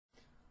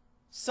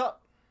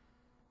Sup?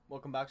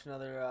 Welcome back to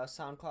another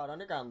SoundCloud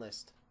Underground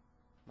list,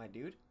 my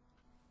dude.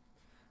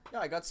 Yeah,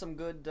 I got some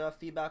good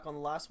feedback on the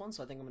last one,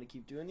 so I think I'm going to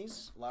keep doing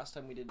these. Last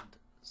time we did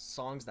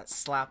songs that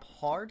slap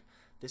hard.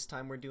 This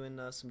time we're doing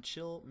some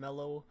chill,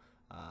 mellow,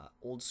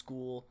 old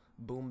school,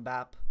 boom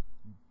bap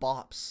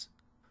bops.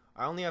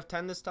 I only have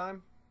 10 this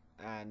time,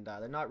 and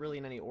they're not really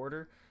in any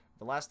order.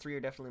 The last 3 are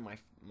definitely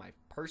my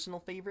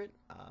personal favorite,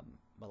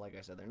 but like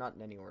I said, they're not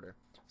in any order.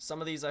 Some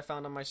of these I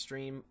found on my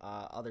stream,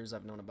 others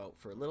I've known about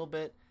for a little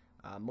bit.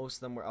 Most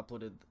of them were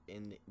uploaded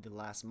in the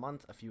last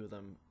month, a few of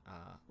them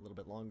a little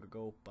bit long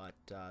ago, but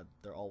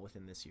they're all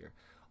within this year.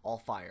 All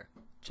fire.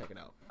 Check it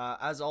out.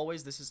 As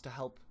always, this is to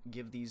help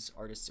give these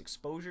artists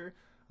exposure.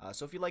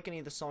 So if you like any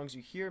of the songs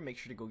you hear, make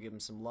sure to go give them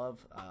some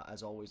love.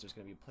 As always, there's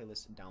going to be a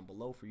playlist down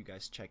below for you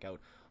guys to check out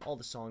all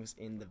the songs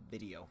in the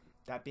video.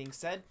 That being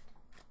said,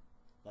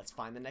 let's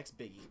find the next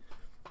biggie.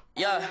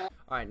 Yeah.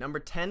 Alright, number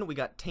 10, we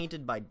got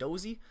Tainted by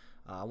Dozy.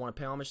 I want to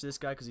pay homage to this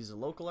guy because he's a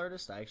local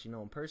artist. I actually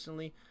know him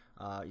personally.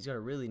 He's got a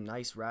really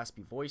nice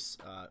raspy voice,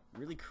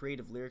 really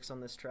creative lyrics on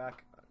this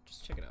track.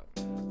 Just check it out.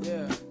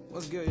 Yeah,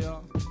 what's good,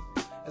 y'all?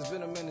 It's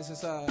been a minute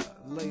since I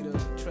laid a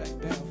track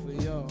down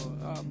for y'all.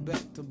 I'm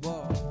back to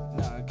ball.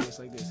 Nah, I can't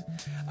like this.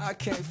 I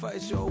can't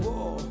fight your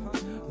war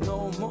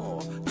no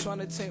more. Trying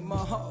to take my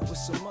heart with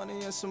some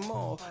money and some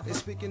more. They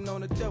speaking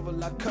on the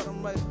devil, I cut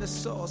them right at the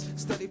source.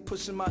 Steady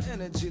pushing my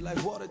energy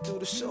like water through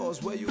the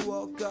shores. Where you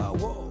walk, I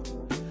walk.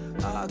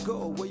 I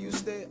go. Where you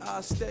stay,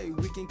 I stay.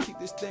 We can keep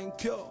this thing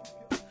pure.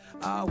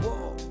 I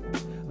walk,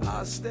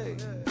 I stay,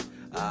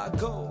 I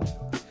go.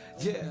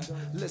 Yeah,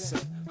 listen,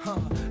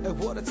 and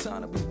what a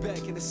time to be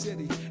back in the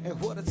city,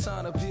 and what a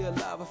time to be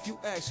alive if you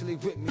actually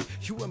with me.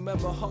 You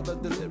remember all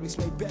of the lyrics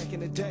made back in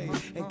the day,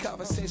 and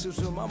conversations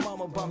with my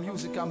mama about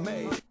music I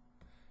made.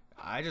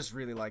 I just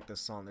really like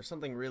this song. There's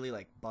something really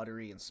like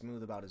buttery and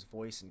smooth about his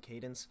voice and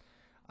cadence.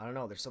 I don't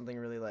know, there's something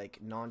really like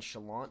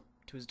nonchalant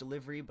to his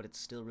delivery, but it's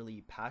still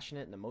really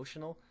passionate and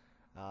emotional.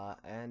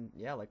 And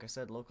yeah, like I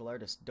said, local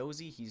artist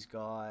Dozy. He's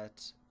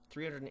got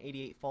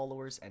 388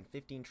 followers and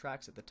 15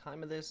 tracks at the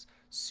time of this.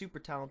 Super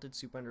talented,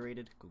 super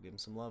underrated. Go give him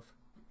some love.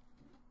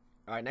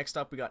 Alright, next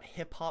up we got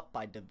Hip Hop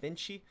by Da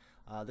Vinci.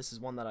 This is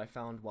one that I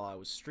found while I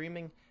was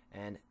streaming,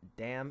 and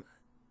damn,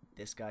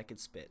 this guy could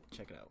spit.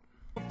 Check it out.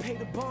 Pay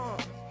the bomb.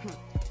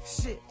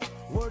 Shit.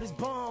 Word is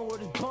bomb,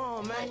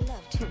 man.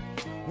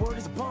 Word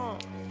is bomb.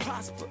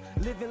 Prosper,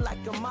 living like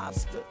a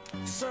mobster.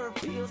 Serve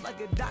pills like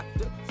a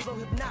doctor. Flow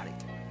hypnotic.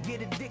 Get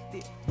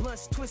addicted,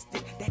 blunts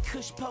twisted, that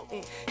kush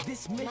potent.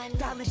 This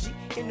mythology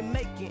in the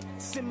making,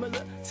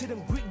 similar to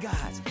them Greek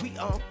gods. We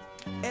on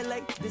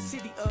LA, the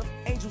city of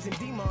angels and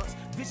demons.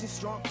 Vision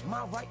strong,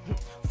 my right.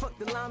 Fuck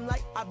the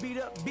limelight. I beat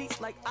up beats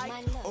like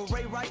Ike or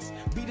Ray Rice.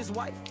 Beat his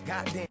wife.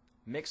 Goddamn.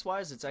 Mix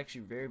wise, it's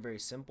actually very, very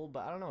simple,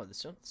 but I don't know,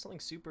 there's something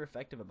super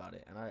effective about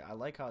it, and I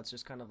like how it's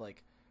just kind of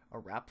like a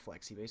rap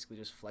flex. He basically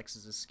just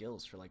flexes his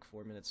skills for like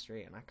 4 minutes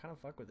straight, and I kind of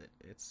fuck with it.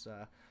 It's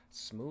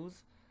smooth,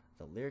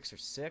 the lyrics are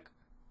sick.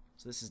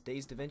 So this is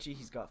Da Vinci.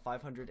 He's got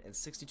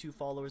 562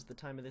 followers at the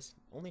time of this,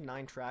 only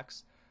 9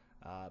 tracks,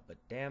 but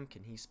damn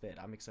can he spit.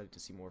 I'm excited to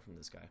see more from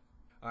this guy.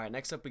 Alright,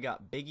 next up we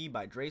got Biggie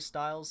by Dre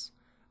Styles.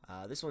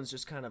 This one's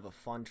just kind of a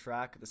fun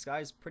track. This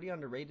guy's pretty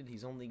underrated.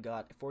 He's only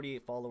got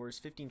 48 followers,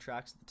 15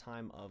 tracks at the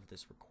time of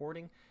this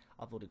recording.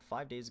 Uploaded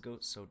 5 days ago,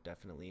 so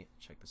definitely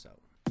check this out.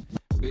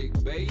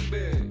 Big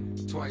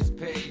baby, twice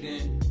paid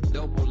in,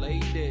 double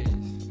ladies.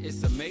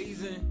 It's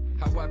amazing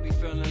how I be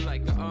feeling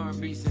like an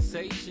R&B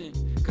sensation,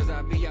 cause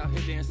I be out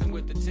here dancing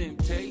with the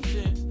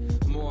temptation.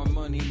 More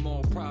money,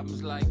 more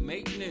problems like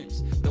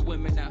maintenance. The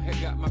women out here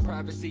got my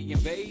privacy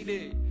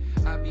invaded.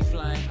 I be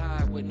flying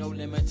high with no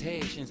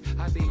limitations.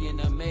 I be in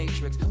the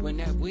matrix when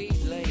that weed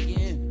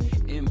layin'.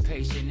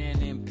 Impatient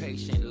and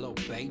impatient, little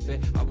baby.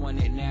 I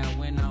want it now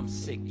when I'm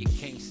sick, you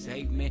can't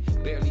save me.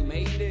 Barely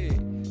made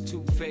it,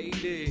 too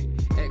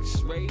faded,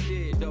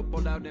 X-rated,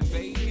 double out in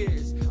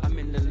Vegas. I'm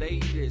in the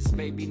latest,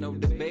 baby, no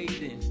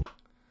debating.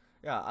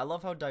 Yeah, I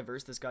love how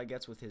diverse this guy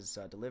gets with his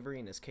delivery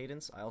and his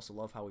cadence. I also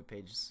love how he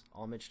pays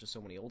homage to so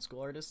many old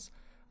school artists.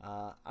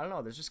 I don't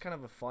know, there's just kind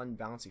of a fun,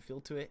 bouncy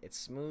feel to it. It's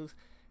smooth.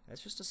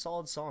 It's just a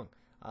solid song.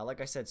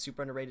 Like I said,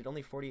 super underrated,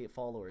 only 48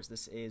 followers.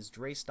 This is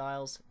Dre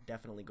Styles.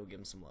 Definitely go give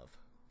him some love.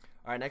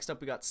 Alright, next up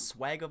we got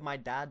Swag of My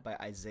Dad by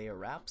Isaiah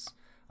Raps.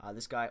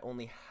 This guy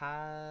only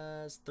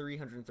has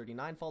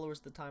 339 followers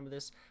at the time of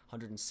this,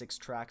 106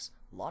 tracks,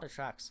 a lot of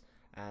tracks.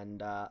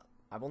 And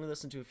I've only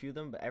listened to a few of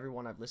them, but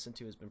everyone I've listened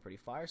to has been pretty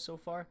fire so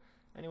far.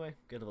 Anyway,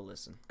 give it a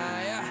listen.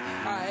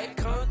 Alright,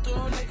 come through,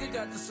 nigga,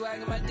 got the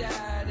swag of my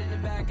dad in the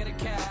back of the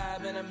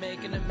cab, and I'm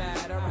making them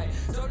mad. Alright,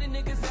 told the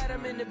niggas that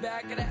I'm in the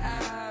back of the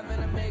Ave,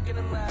 and I'm making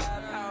them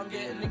laugh, how I'm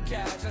getting the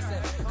cash. I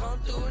said, come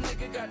through,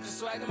 nigga, got the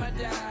swag of my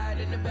dad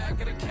in the back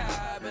of the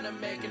cab, and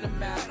I'm making them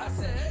mad. I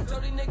said,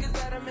 told these niggas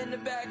that I'm in the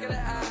back of the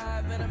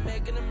Ave, and I'm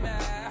making them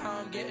mad,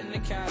 how I'm getting the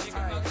cash.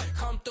 Alright,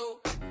 come through.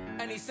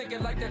 and he's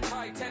sinking like the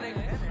Titanic.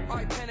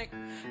 I panic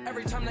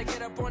every time they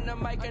get up on the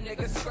mic, and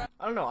niggas scrap.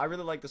 I don't know, I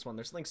really like this one.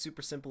 There's something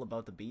super simple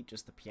about the beat,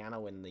 just the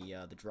piano and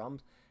the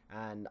drums.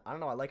 And I don't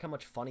know, I like how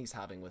much fun he's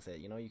having with it.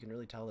 You know, you can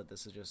really tell that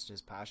this is just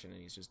his passion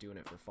and he's just doing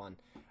it for fun.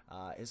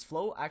 His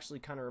flow actually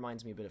kind of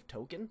reminds me a bit of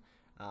Token,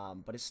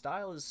 but his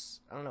style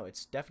is, I don't know,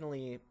 it's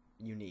definitely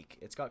unique.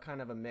 It's got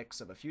kind of a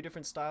mix of a few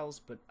different styles,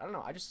 but I don't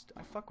know,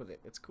 I fuck with it.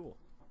 It's cool.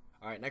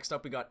 Alright, next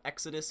up we got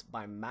Exodus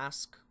by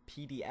Mask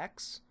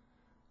PDX,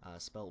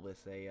 spelled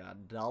with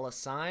a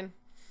 $sign.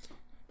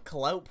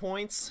 Clout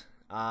points.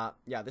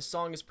 Yeah, this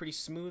song is pretty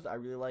smooth. I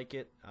really like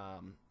it.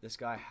 This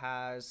guy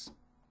has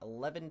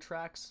 11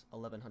 tracks,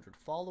 1,100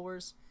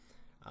 followers.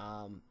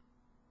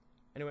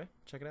 Anyway,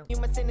 check it out. You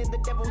my sin is the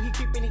devil, he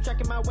creeping, he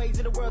tracking my ways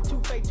in the world.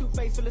 Two-face,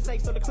 full of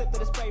snakes on the clip of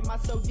the spray. My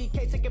soul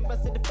DK, taking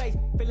bust in the face.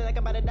 Feeling like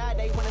I'm about to die,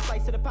 they want a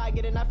slice of the pie.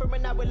 Get a knife from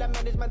an eye, will I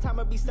manage my time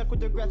or be stuck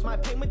with regrets? My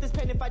pain with this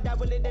pen, if I die,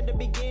 will it end up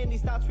begin?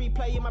 These thoughts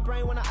replay in my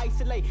brain when I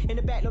isolate. In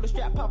the back, load the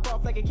strap, pop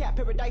off like a cat.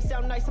 Paradise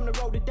sound nice, I'm the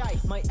roll the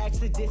dice. My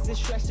exodus is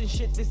stress and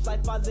shit, this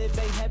life I live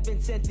ain't heaven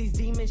sent. These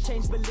demons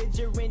change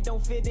belligerent,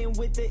 don't fit in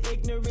with the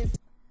ignorance.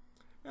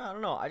 Yeah, I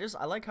don't know.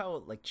 I like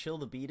how like chill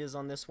the beat is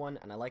on this one,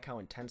 and I like how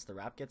intense the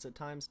rap gets at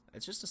times.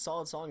 It's just a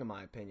solid song in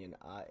my opinion.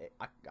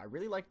 I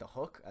really like the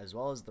hook as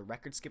well as the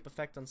record skip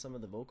effect on some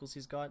of the vocals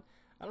he's got.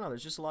 I don't know.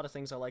 There's just a lot of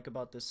things I like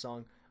about this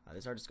song.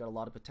 This artist got a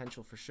lot of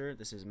potential for sure.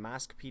 This is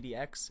Mask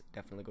PDX.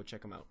 Definitely go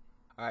check him out.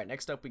 All right,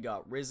 next up we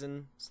got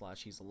Risen /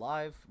 He's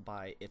Alive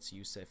by It's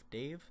Yusuf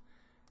Dave.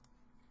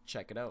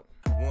 Check it out.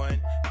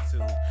 1, 2,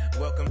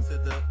 welcome to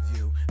the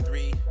view.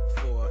 3,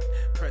 4,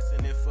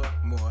 pressing in for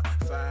more.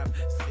 5,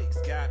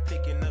 6, God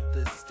picking up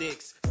the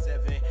sticks.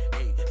 7,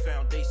 8,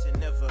 foundation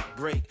never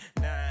break.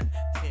 9,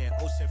 10,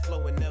 ocean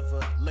flowing never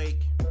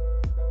lake.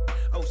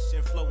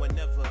 Ocean flowing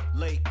never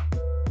lake.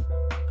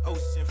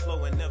 Ocean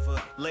flowing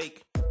never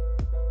lake.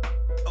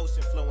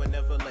 Ocean flowing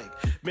never lake.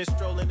 Been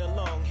strolling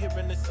along,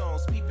 hearing the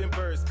songs, peeping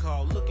birds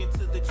call, looking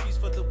to the trees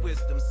for the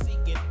wisdom,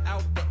 seeking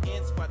out the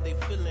ants while they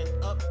filling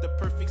up the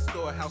perfect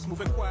storehouse,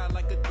 moving quiet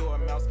like a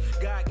dormouse.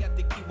 God got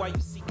the key while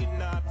you seeking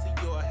knob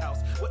to your house.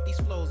 What these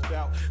flows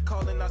about?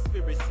 Calling our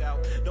spirits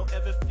out. Don't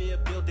ever fear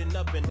building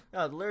up and.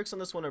 The lyrics on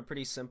this one are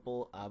pretty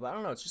simple, but I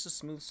don't know. It's just a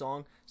smooth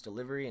song. His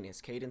delivery and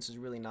his cadence is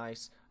really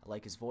nice. I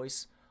like his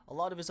voice. A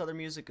lot of his other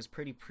music is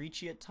pretty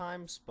preachy at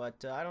times,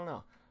 but I don't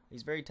know.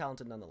 He's very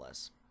talented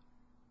nonetheless.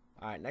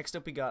 Alright, next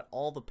up we got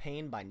All the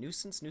Pain by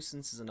Nuisance.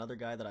 Nuisance is another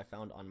guy that I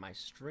found on my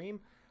stream,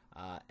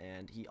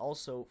 and he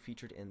also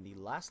featured in the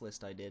last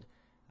list I did,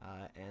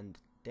 and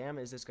damn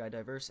is this guy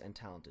diverse and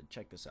talented.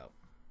 Check this out.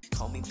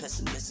 Call me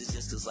pessimistic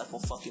just cause life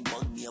won't fucking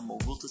bug me. I'm a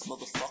ruthless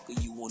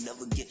motherfucker, you won't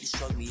never get to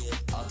shrug me, yeah.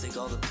 I'll take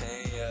all the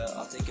pain, yeah,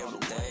 I'll take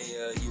everything,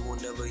 yeah. You will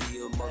never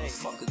hear a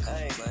motherfucker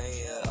complain,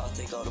 yeah. I'll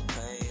take all the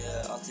pain,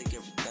 yeah, I'll take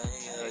everything,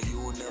 yeah. You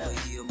will never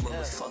hear a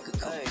motherfucker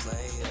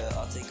complain, yeah.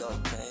 I'll take all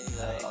the pain,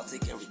 yeah, I'll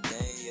take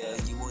everything,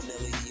 yeah. You will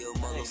never hear a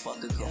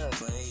motherfucker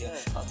complain, yeah.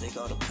 I'll take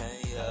all the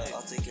pain, yeah,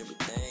 I'll take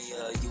everything,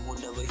 yeah. You will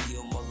never hear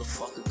a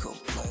motherfucker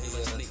complain,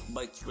 yeah. Snake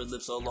bites, red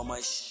lips all on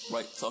my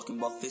right. Talking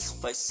about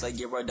fist fights, I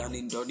get right down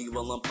in dirty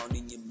while I'm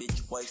pounding your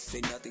bitch wife.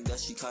 And I think that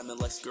she kinda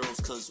likes girls,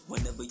 cause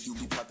whenever you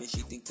be popping,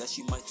 she think that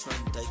she might turn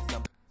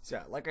dyke. So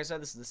yeah, like I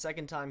said, this is the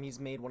second time he's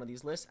made one of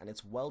these lists, and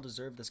it's well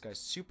deserved. This guy's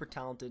super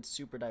talented,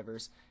 super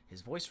diverse.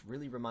 His voice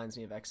really reminds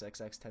me of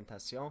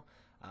XXXTentacion.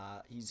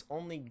 He's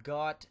only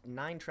got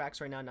 9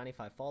 tracks right now,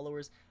 95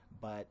 followers,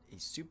 but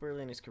he's super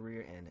early in his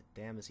career, and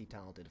damn is he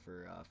talented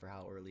for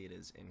how early it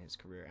is in his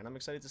career. And I'm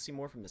excited to see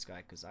more from this guy,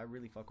 because I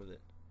really fuck with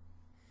it.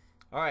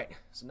 Alright,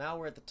 so now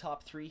we're at the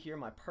top 3 here,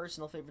 my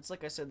personal favorites.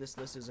 Like I said, this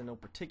list is in no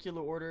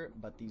particular order,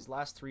 but these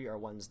last 3 are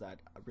ones that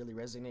really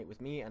resonate with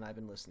me and I've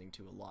been listening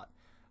to a lot.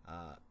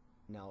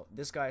 Now,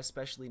 this guy,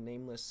 especially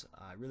Nameless,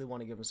 I really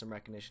want to give him some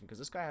recognition because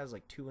this guy has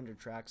like 200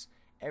 tracks.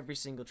 Every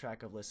single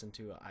track I've listened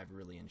to, I've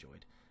really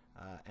enjoyed.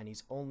 And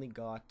he's only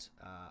got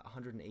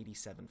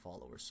 187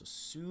 followers, so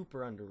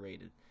super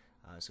underrated.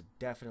 So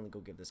definitely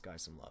go give this guy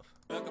some love.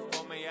 Looking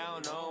for me, I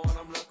don't know what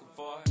I'm looking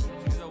for.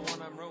 She's the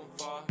one I'm rooting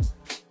for.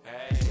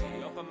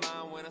 Hey, open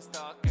mind when I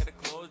stuck at a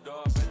closed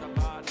door. Raise my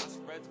bar, now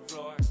spread the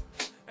floor.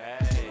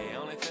 Hey,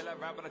 only feel like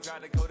rap, but I try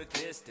to go the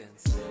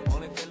distance.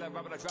 Only feel like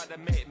rap, but I try to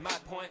make my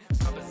point.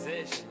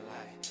 Proposition,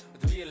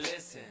 like, do you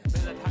listen?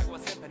 Been the tag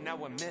was hip and now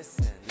we're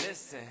missing.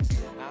 Listen,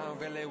 I don't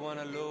really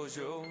wanna lose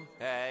you.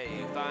 Hey,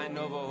 find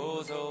over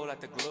who's who,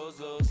 like the glue's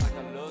loose. Like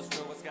a loose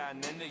screw, what's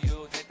gotten into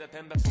you? Take the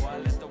pen before I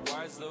let the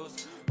words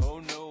loose.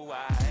 Who knew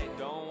I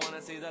don't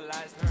wanna see the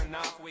lights turn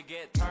off? We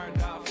get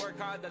turned off, work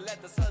hard to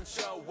let the sun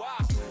show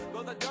off.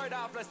 Blow the dirt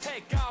off, let's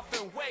take off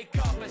and wake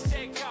up and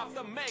shake off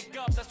the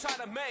makeup that's trying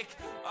to make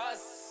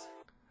us.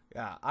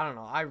 Yeah, I don't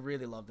know. I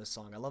really love this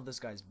song. I love this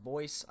guy's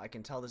voice. I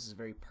can tell this is a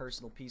very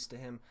personal piece to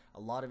him.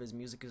 A lot of his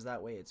music is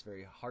that way. It's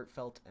very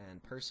heartfelt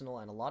and personal,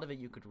 and a lot of it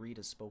you could read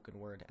as spoken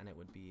word, and it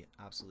would be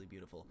absolutely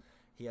beautiful.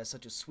 He has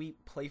such a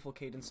sweet, playful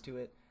cadence to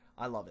it.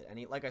 I love it. And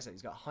he, like I said,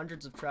 he's got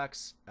hundreds of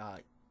tracks.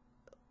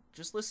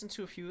 Just listen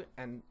to a few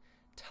and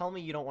tell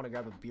me you don't want to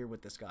grab a beer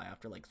with this guy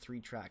after like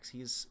 3 tracks. He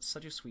is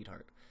such a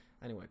sweetheart.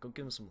 Anyway, go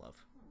give him some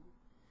love.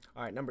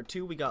 Alright, number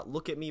 2, we got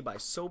Look at Me by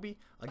Sobi.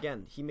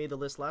 Again, he made the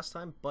list last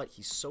time, but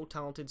he's so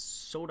talented,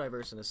 so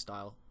diverse in his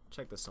style.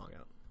 Check this song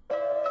out.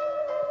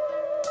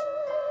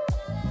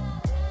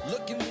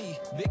 Look at me,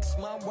 big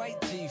smile,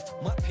 white teeth.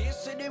 My peers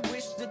say they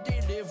wish that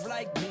they live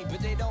like me, but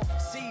they don't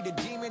see the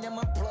demon in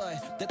my blood.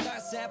 The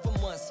thoughts have for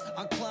months.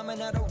 I'm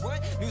climbing out of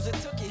rut. Music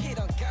took a hit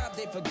on God,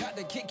 they forgot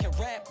to kick and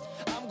rap.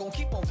 I'm gonna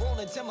keep on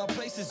rolling till my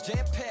place is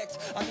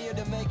jam-packed. I'm here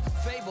to make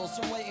fables,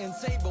 some waiting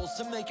tables,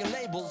 some making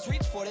labels.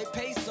 Reach for their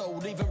peso,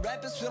 leaving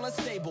rappers feeling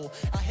stable.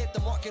 I hit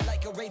the market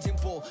like a raging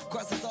bull.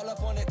 Crosses all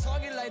up on that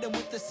target, light 'em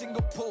with a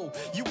single pull.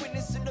 You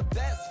witnessing the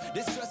best,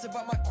 they stress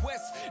about my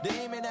quest. They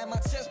aiming at my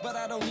chest, but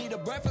I don't need a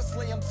breath.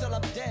 Slay them till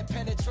I'm dead,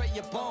 penetrate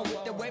your bone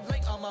with the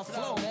wavelength on my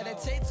flow.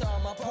 Meditate to all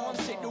my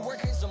poems, take the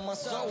workings of my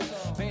soul.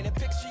 Paint a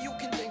picture you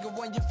can think of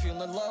when you're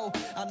feeling low.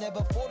 I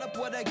never fold up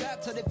what I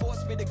got till they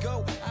forced me to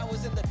go. I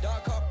was in the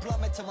dark, heart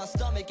plummet to my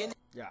stomach. And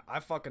yeah, I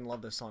fucking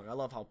love this song. I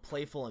love how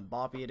playful and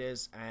boppy it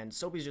is. And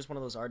Sobi's just one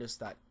of those artists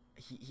that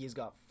he's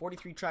got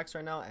 43 tracks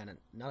right now, and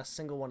not a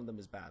single one of them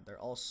is bad. They're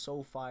all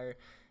so fire,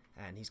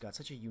 and he's got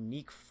such a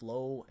unique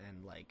flow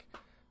and like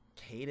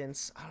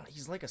cadence. I don't know,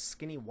 he's like a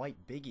skinny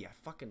white Biggie. I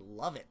fucking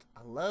love it.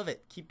 I love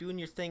it. Keep doing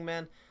your thing,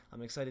 man.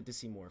 I'm excited to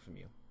see more from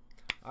you.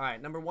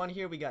 Alright, number 1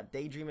 here, we got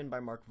Daydreamin' by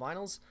Mark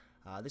Vinyls.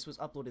 This was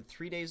uploaded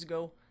 3 days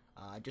ago.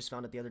 I just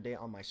found it the other day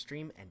on my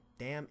stream, and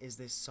damn is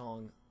this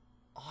song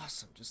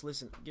awesome. Just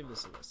listen, give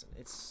this a listen.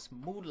 It's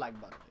smooth like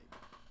butter,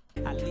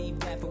 baby. I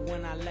leave rapping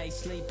when I lay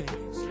sleeping.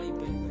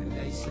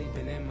 Lay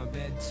sleeping in my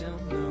bed till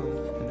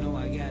noon. I know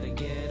I gotta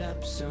get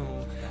up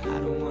soon. I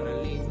don't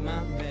wanna leave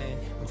my bed.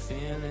 I'm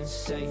feeling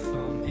safe,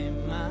 I'm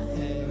in my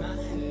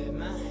head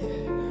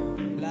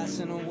now. Lost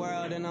in the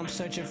world and I'm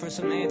searching for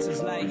some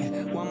answers, like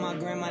why my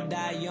grandma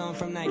died young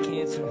from that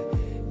cancer.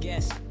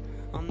 Guess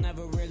I'll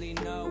never really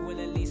know. Well,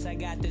 at least I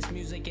got this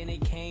music and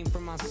it came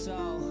from my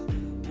soul.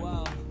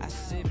 Whoa, I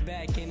sit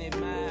back and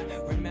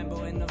admire.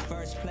 Remember in the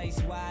first place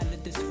why I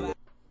lit this fire.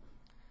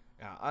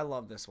 Yeah, I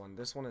love this one.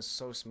 This one is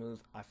so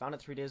smooth. I found it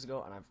 3 days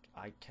ago, and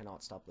I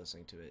cannot stop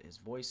listening to it. His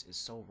voice is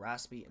so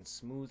raspy and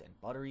smooth and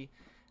buttery,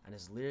 and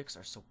his lyrics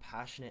are so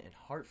passionate and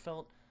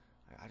heartfelt.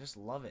 I just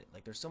love it.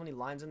 Like, there's so many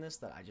lines in this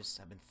that I just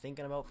have been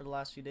thinking about for the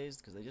last few days,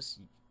 because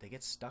they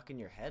get stuck in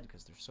your head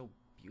because they're so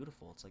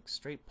beautiful. It's like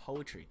straight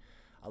poetry.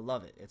 I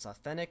love it. It's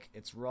authentic,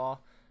 it's raw,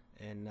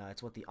 and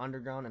it's what the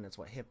underground and it's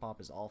what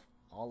hip-hop is all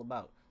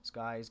about. This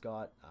guy's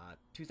got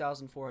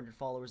 2,400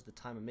 followers at the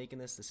time of making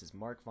this. This is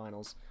Mark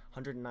Vinyls,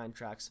 109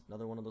 tracks.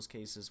 Another one of those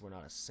cases where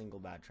not a single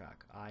bad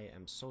track. I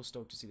am so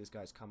stoked to see this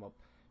guy's come up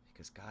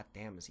because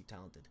goddamn is he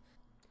talented.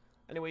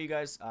 Anyway, you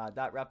guys,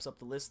 that wraps up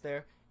the list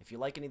there. If you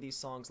like any of these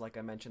songs, like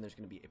I mentioned, there's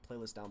going to be a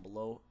playlist down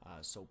below.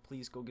 So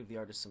please go give the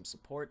artist some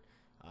support.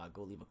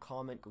 Go leave a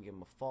comment. Go give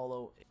them a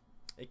follow.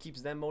 It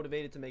keeps them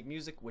motivated to make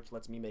music, which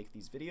lets me make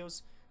these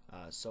videos.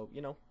 So,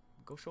 you know,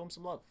 go show them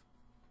some love.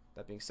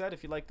 That being said,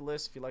 if you like the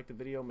list, if you like the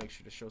video, make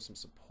sure to show some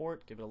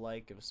support. Give it a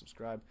like, give it a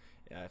subscribe.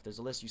 If there's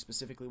a list you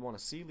specifically want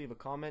to see, leave a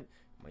comment.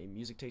 My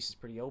music taste is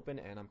pretty open,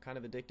 and I'm kind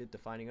of addicted to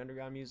finding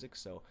underground music,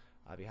 so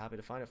I'd be happy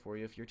to find it for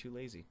you if you're too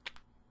lazy.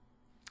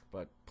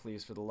 But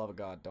please, for the love of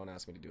God, don't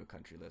ask me to do a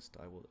country list.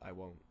 I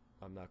won't.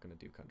 I'm not going to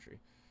do country.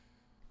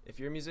 If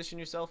you're a musician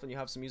yourself and you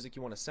have some music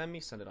you want to send me,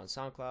 send it on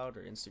SoundCloud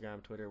or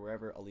Instagram, Twitter,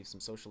 wherever. I'll leave some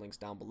social links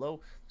down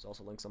below. There's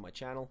also links on my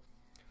channel.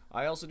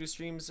 I also do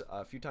streams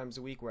a few times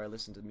a week where I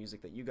listen to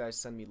music that you guys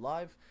send me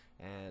live,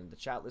 and the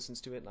chat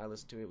listens to it and I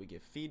listen to it. We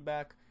give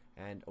feedback,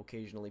 and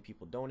occasionally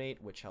people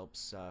donate, which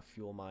helps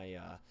fuel my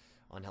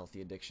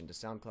unhealthy addiction to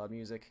SoundCloud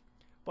music.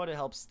 But it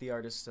helps the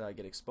artists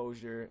get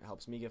exposure, it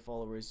helps me get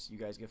followers, you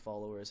guys get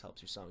followers,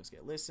 helps your songs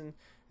get listened,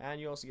 and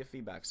you also get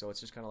feedback. So it's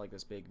just kind of like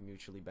this big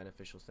mutually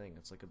beneficial thing.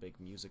 It's like a big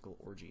musical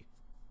orgy.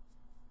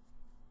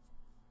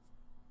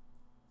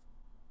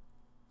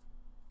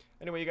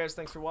 Anyway, you guys,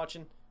 thanks for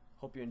watching.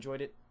 Hope you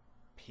enjoyed it.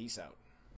 Peace out.